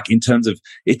 And like in terms of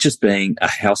it just being a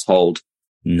household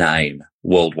name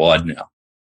worldwide now.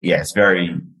 Yeah, it's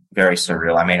very, very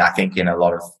surreal. I mean, I think in a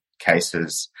lot of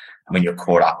cases, when you're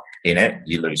caught up in it,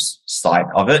 you lose sight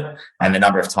of it. And the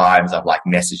number of times I've like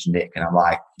messaged Nick and I'm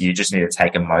like, you just need to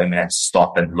take a moment and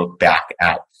stop and look back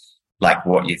at like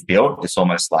what you've built. It's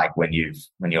almost like when you're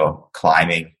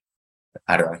climbing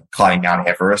Mount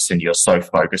Everest and you're so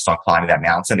focused on climbing that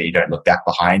mountain that you don't look back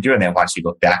behind you. And then once you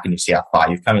look back and you see how far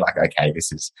you've come, you're like, okay, I'm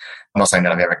not saying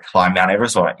that I've ever climbed Mount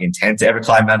Everest or intend to ever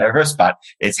climb Mount Everest, but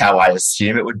it's how I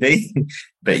assume it would be.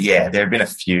 But yeah, there have been a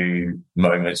few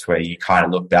moments where you kind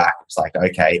of look back. It's like,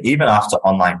 okay, even after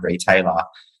Online Retailer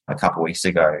a couple of weeks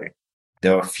ago,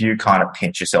 there were a few kind of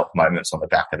pinch yourself moments on the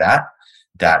back of that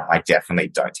I definitely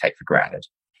don't take for granted.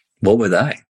 What were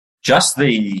they? Just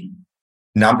the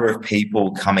number of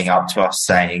people coming up to us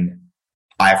saying,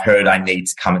 I've heard I need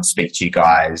to come and speak to you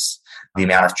guys, the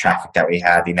amount of traffic that we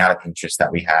had, the amount of interest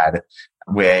that we had,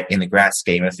 where in the grand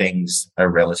scheme of things, a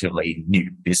relatively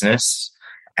new business.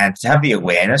 And to have the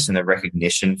awareness and the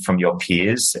recognition from your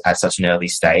peers at such an early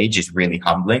stage is really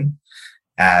humbling.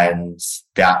 And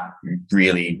that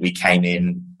really, we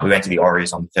went to the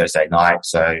Orioles on Thursday night.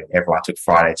 So everyone took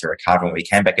Friday to recover. And we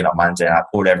came back in on Monday and I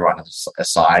pulled everyone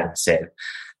aside and said,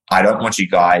 I don't want you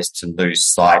guys to lose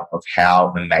sight of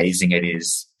how amazing it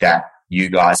is that you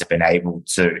guys have been able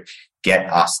to get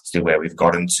us to where we've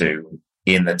gotten to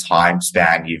in the time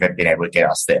span you've been able to get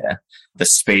us there. The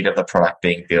speed of the product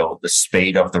being built, the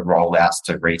speed of the rollouts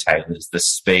to retailers, the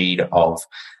speed of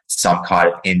some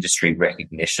kind of industry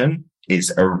recognition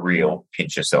is a real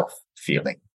pinch yourself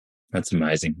feeling. That's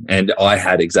amazing. And I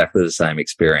had exactly the same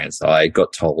experience. I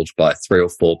got told by 3 or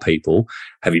 4 people,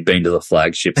 have you been to the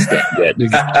flagship stand yet?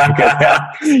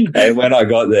 And when I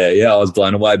got there, I was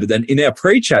blown away. But then in our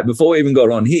pre-chat, before we even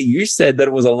got on here, you said that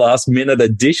it was a last-minute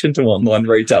addition to online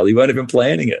retail. You weren't even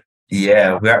planning it.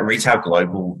 Yeah, we're at Retail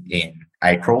Global in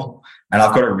April, and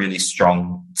I've got a really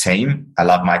strong team. I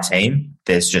love my team.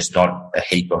 There's just not a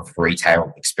heap of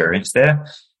retail experience there.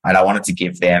 And I wanted to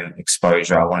give them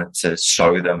exposure. I wanted to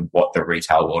show them what the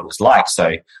retail world was like. So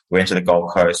we went to the Gold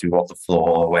Coast, we walked the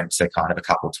floor, went to kind of a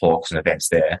couple of talks and events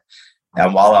there.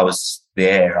 And while I was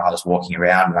there, I was walking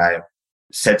around and I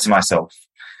said to myself,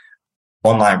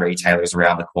 online retailers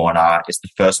around the corner. It's the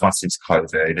first one since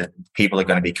COVID. People are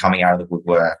going to be coming out of the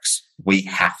woodworks. We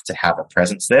have to have a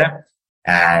presence there.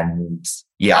 And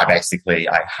I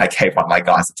gave one of my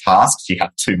guys a task. You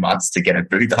have 2 months to get a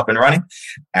booth up and running.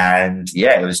 And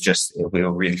it was just, we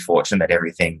were really fortunate that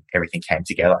everything came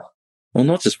together. Well,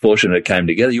 not just fortunate it came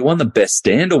together. You won the Best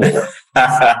Stand Award.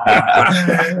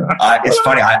 It's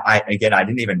funny. I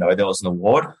didn't even know there was an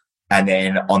award. And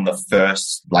then on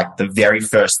the very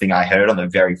first thing I heard on the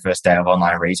very first day of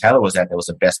online retailer was that there was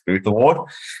a Best Booth Award.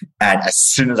 And as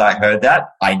soon as I heard that,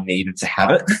 I needed to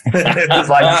have it. It was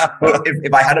like,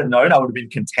 if I hadn't known, I would have been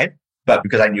content. But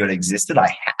because I knew it existed,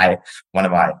 one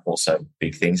of my also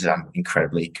big things is I'm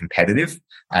incredibly competitive.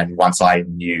 And once I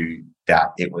knew that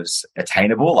it was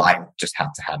attainable, I just had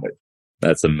to have it.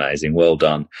 That's amazing. Well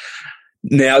done.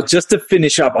 Now, just to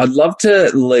finish up, I'd love to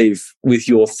leave with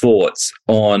your thoughts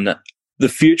on the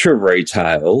future of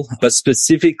retail, but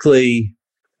specifically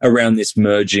around this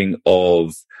merging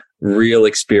of real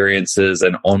experiences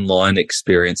and online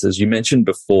experiences. You mentioned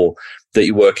before that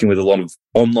you're working with a lot of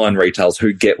online retailers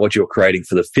who get what you're creating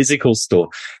for the physical store.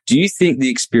 Do you think the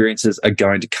experiences are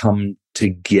going to come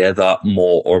together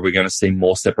more, or are we going to see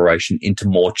more separation into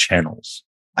more channels?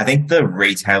 I think the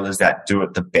retailers that do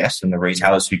it the best and the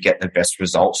retailers who get the best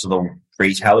results are the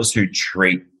retailers who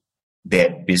treat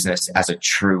their business as a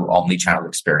true omni-channel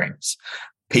experience.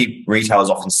 Retailers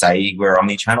often say we're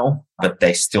omni-channel, but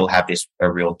they still have a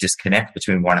real disconnect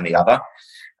between one and the other.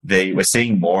 We're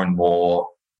seeing more and more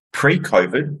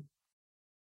pre-COVID.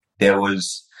 There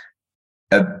was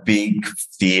a big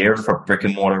fear for brick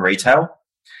and mortar retail,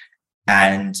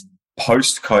 and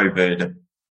post-COVID,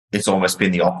 it's almost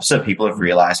been the opposite. People have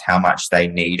realized how much they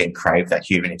need and crave that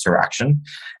human interaction.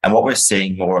 And what we're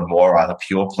seeing more and more are the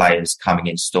pure players coming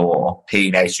in store. P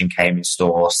Nation came in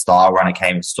store, Style Runner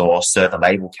came in store, Sir the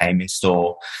Label came in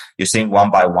store. You're seeing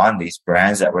one by one these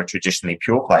brands that were traditionally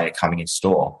pure player coming in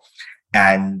store.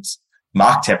 And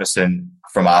Mark Tepperson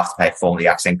from Afterpay, formerly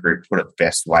Accent Group, put it the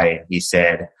best way. He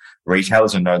said,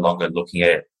 retailers are no longer looking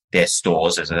at their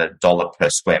stores as $1 per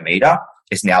square meter.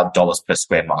 It's now dollars per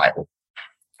square mile.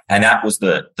 And that was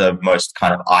the most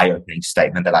kind of eye-opening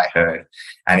statement that I heard.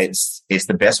 And it's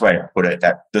the best way to put it,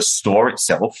 that the store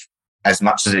itself, as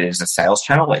much as it is a sales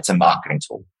channel, it's a marketing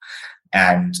tool.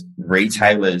 And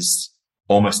retailers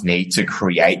almost need to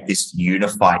create this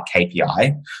unified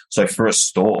KPI. So for a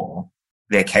store,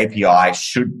 their KPI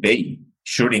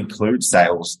should include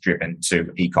sales driven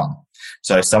to e-com.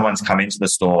 So if someone's come into the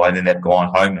store and then they've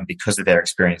gone home, and because of their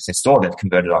experience in store, they've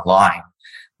converted online.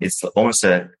 It's almost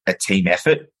a team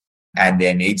effort. And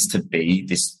there needs to be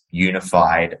this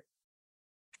unified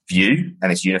view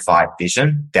and this unified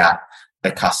vision that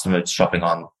a customer shopping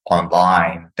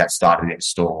online that started in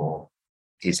store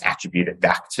is attributed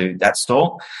back to that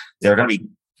store. There are going to be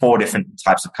 4 different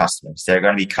types of customers. There are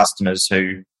going to be customers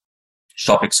who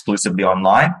shop exclusively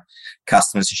online,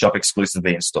 customers who shop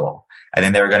exclusively in store. And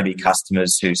then there are going to be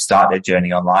customers who start their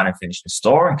journey online and finish in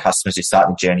store, and customers who start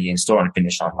the journey in store and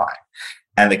finish online.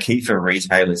 And the key for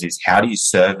retailers is, how do you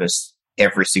service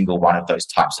every single one of those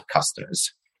types of customers?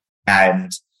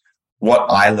 And what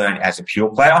I learned as a pure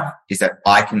player is that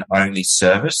I can only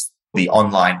service the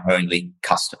online only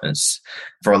customers.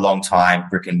 For a long time,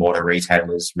 brick and mortar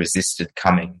retailers resisted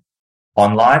coming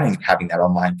online and having that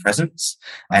online presence,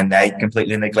 and they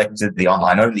completely neglected the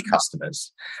online only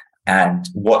customers. And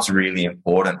what's really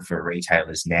important for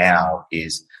retailers now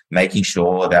is making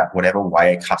sure that whatever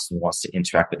way a customer wants to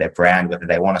interact with their brand, whether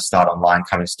they want to start online,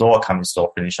 come in store,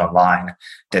 finish online,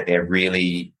 that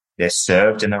they're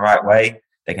served in the right way.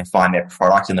 They can find their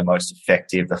product in the most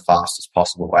effective, the fastest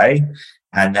possible way,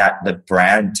 and that the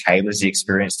brand tailors the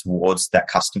experience towards that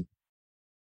customer.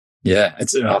 Yeah,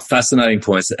 it's a fascinating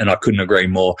point, and I couldn't agree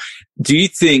more. Do you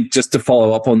think, just to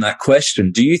follow up on that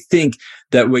question, do you think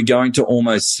that we're going to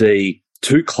almost see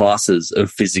two classes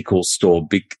of physical store?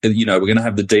 We're going to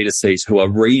have the D2Cs who are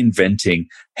reinventing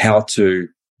how to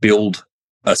build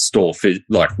a store,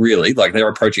 they're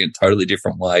approaching it a totally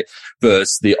different way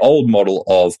versus the old model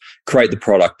of create the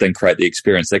product, then create the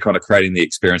experience. They're kind of creating the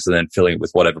experience and then filling it with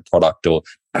whatever product, or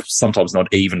sometimes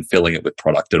not even filling it with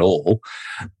product at all.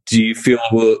 Do you feel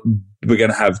we're going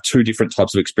to have two different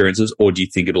types of experiences, or do you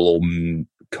think it'll all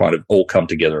kind of all come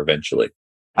together eventually?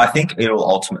 I think it'll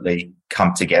ultimately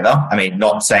come together. I mean,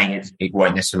 not saying it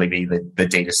won't necessarily be the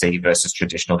D2C versus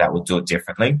traditional that will do it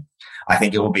differently. I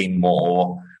think it will be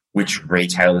more which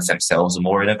retailers themselves are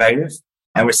more innovative.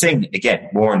 And we're seeing, again,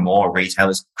 more and more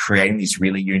retailers creating these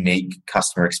really unique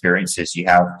customer experiences. You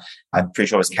have, I'm pretty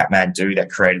sure it was Kathmandu that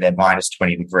created their minus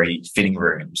 20 degree fitting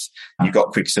rooms. You've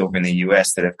got Quicksilver in the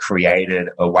US that have created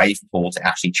a wave pool to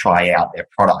actually try out their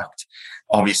product.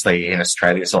 Obviously, in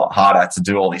Australia, it's a lot harder to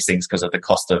do all these things because of the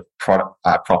cost of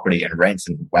property and rent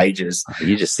and wages.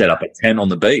 You just set up a tent on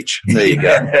the beach. There you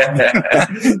go.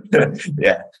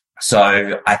 Yeah.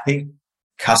 So I think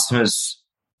customers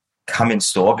come in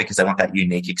store because they want that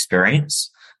unique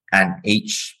experience, and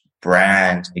each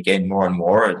brand, again, more and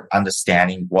more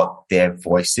understanding what their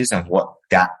voice is and what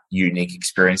that unique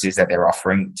experience is that they're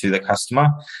offering to the customer.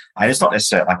 And it's not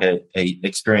necessarily like a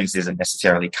experience isn't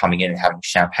necessarily coming in and having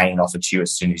champagne offered to you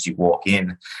as soon as you walk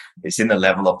in. It's in the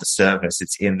level of the service.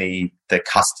 It's in the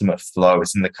customer flow.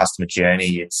 It's in the customer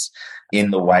journey. It's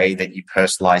in the way that you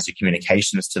personalize your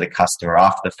communications to the customer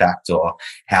after the fact, or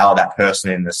how that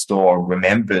person in the store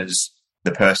remembers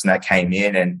the person that came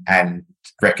in and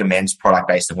recommends product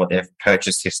based on what they've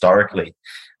purchased historically.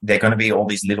 They're going to be all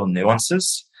these little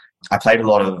nuances. I played a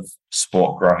lot of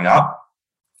sport growing up,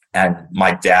 and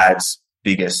my dad's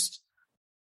biggest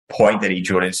point that he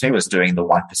drilled into me was doing the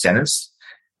 1%ers.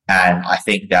 And I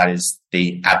think that is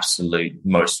the absolute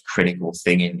most critical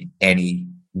thing in any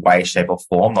way, shape or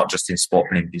form, not just in sport,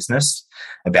 but in business,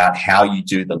 about how you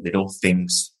do the little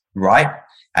things right.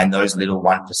 And those little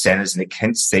 1%ers, and it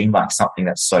can seem like something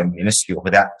that's so minuscule,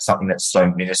 but that something that's so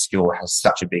minuscule has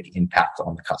such a big impact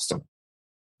on the customer.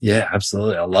 Yeah,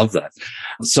 absolutely. I love that.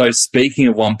 So speaking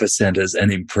of 1%ers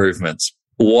and improvements,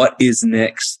 what is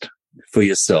next for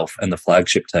yourself and the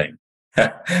flagship team?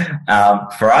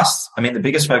 For us, I mean, the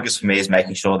biggest focus for me is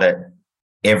making sure that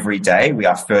every day we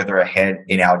are further ahead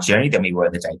in our journey than we were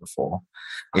the day before.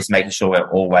 It's making sure we're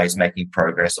always making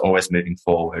progress, always moving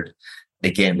forward.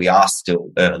 Again, we are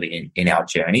still early in our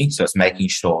journey. So it's making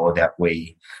sure that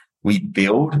we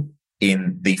build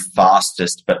in the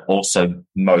fastest, but also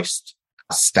most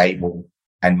stable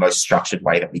and most structured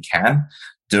way that we can,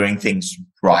 doing things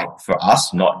right for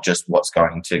us, not just what's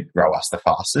going to grow us the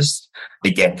fastest.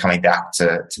 Again, coming back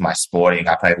to my sporting,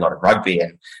 I played a lot of rugby,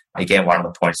 and again, one of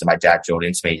the points that my dad drilled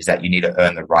into me is that you need to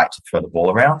earn the right to throw the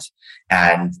ball around.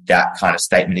 And that kind of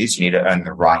statement is you need to earn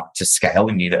the right to scale,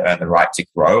 and you need to earn the right to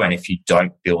grow. And if you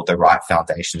don't build the right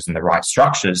foundations and the right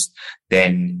structures,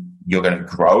 then you're going to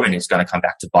grow and it's going to come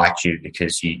back to bite you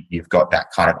because you've got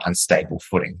that kind of unstable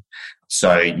footing.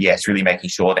 So yeah, it's really making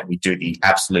sure that we do the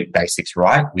absolute basics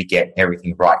right. We get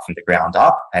everything right from the ground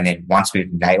up. And then once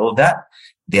we've nailed that,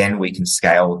 then we can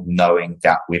scale knowing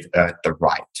that we've earned the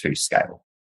right to scale.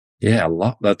 Yeah, I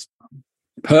love that.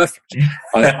 Perfect.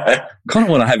 I kind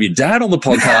of want to have your dad on the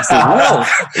podcast as well.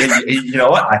 You know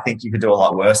what? I think you could do a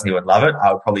lot worse and he would love it.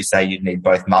 I would probably say you'd need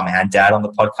both mum and dad on the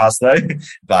podcast though.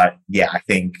 But yeah, I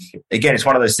think, again, it's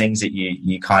one of those things that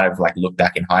you kind of like look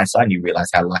back in hindsight and you realize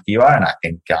how lucky you are. And I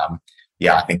think,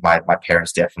 I think my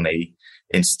parents definitely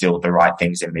instilled the right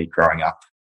things in me growing up.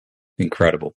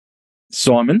 Incredible.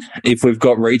 Simon, if we've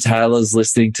got retailers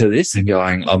listening to this and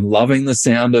going, I'm loving the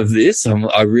sound of this,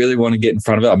 I really want to get in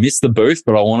front of it. I missed the booth,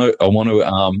 but I want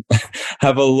to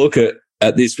have a look at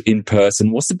this in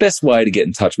person. What's the best way to get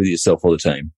in touch with yourself or the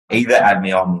team? Either add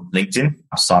me on LinkedIn,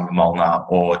 Simon Molnar,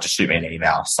 or just shoot me an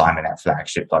email,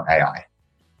 simon@flagship.ai.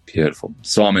 Beautiful.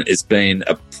 Simon, it's been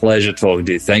a pleasure talking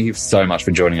to you. Thank you so much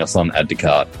for joining us on Add to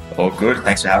Cart. All good.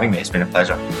 Thanks for having me. It's been a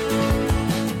pleasure.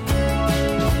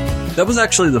 That was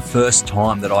actually the first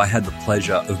time that I had the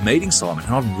pleasure of meeting Simon,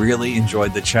 and I really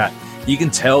enjoyed the chat. You can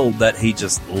tell that he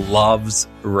just loves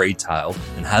retail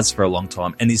and has for a long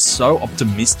time, and is so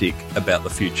optimistic about the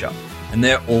future. And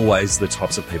they're always the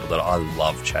types of people that I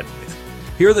love chatting with.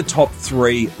 Here are the top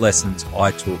 3 lessons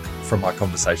I took from my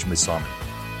conversation with Simon.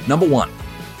 Number 1,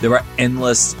 there are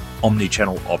endless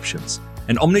omni-channel options.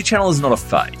 And omni-channel is not a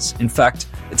phase. In fact,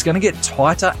 it's going to get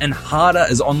tighter and harder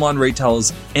as online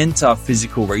retailers enter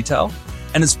physical retail.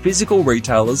 and as physical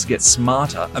retailers get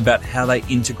smarter about how they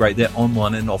integrate their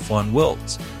online and offline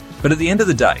worlds. But at the end of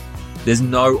the day, there's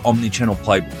no omnichannel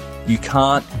playbook. You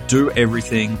can't do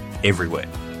everything everywhere,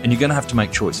 and you're going to have to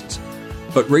make choices.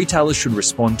 But retailers should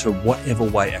respond to whatever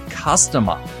way a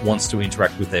customer wants to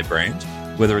interact with their brand,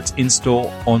 whether it's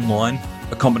in-store, online,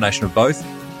 a combination of both.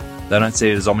 They don't see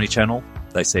it as omnichannel,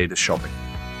 they see it as shopping.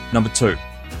 Number 2,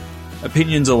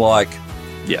 opinions are like,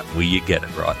 yeah, well, you get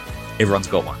it, right? Everyone's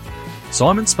got one.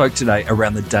 Simon spoke today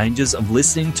around the dangers of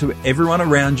listening to everyone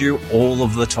around you all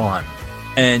of the time.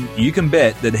 And you can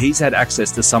bet that he's had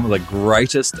access to some of the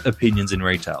greatest opinions in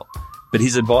retail. But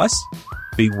his advice?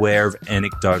 Beware of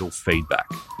anecdotal feedback.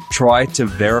 Try to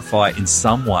verify in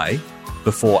some way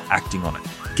before acting on it.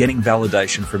 Getting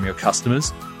validation from your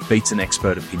customers beats an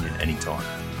expert opinion anytime.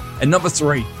 And number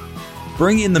 3,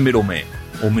 bring in the middleman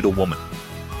or middlewoman.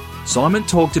 Simon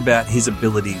talked about his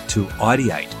ability to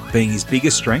ideate being his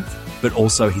biggest strength, but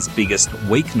also his biggest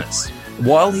weakness.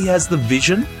 While he has the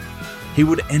vision, he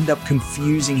would end up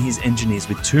confusing his engineers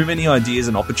with too many ideas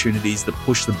and opportunities that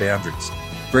push the boundaries.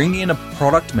 Bringing in a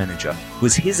product manager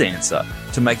was his answer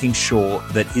to making sure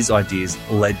that his ideas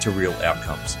led to real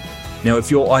outcomes. Now,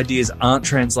 if your ideas aren't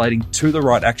translating to the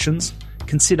right actions,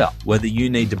 consider whether you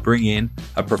need to bring in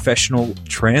a professional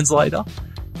translator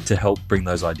to help bring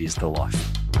those ideas to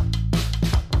life.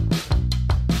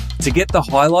 To get the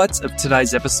highlights of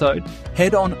today's episode,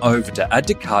 head on over to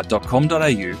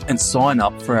addtocart.com.au and sign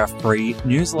up for our free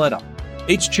newsletter.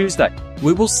 Each Tuesday,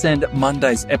 we will send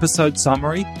Monday's episode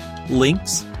summary,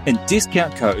 links, and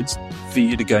discount codes for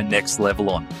you to go next level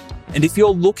on. And if you're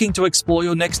looking to explore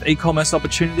your next e-commerce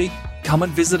opportunity, come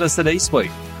and visit us at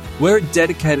eSuite. We're a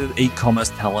dedicated e-commerce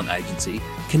talent agency,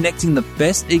 connecting the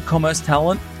best e-commerce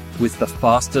talent with the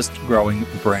fastest growing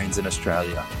brands in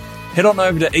Australia. Head on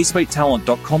over to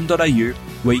eSuitetalent.com.au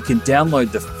where you can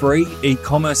download the free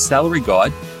e-commerce salary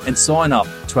guide and sign up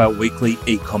to our weekly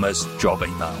e-commerce job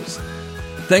emails.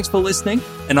 Thanks for listening,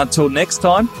 and until next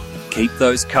time, keep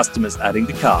those customers adding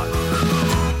to cart.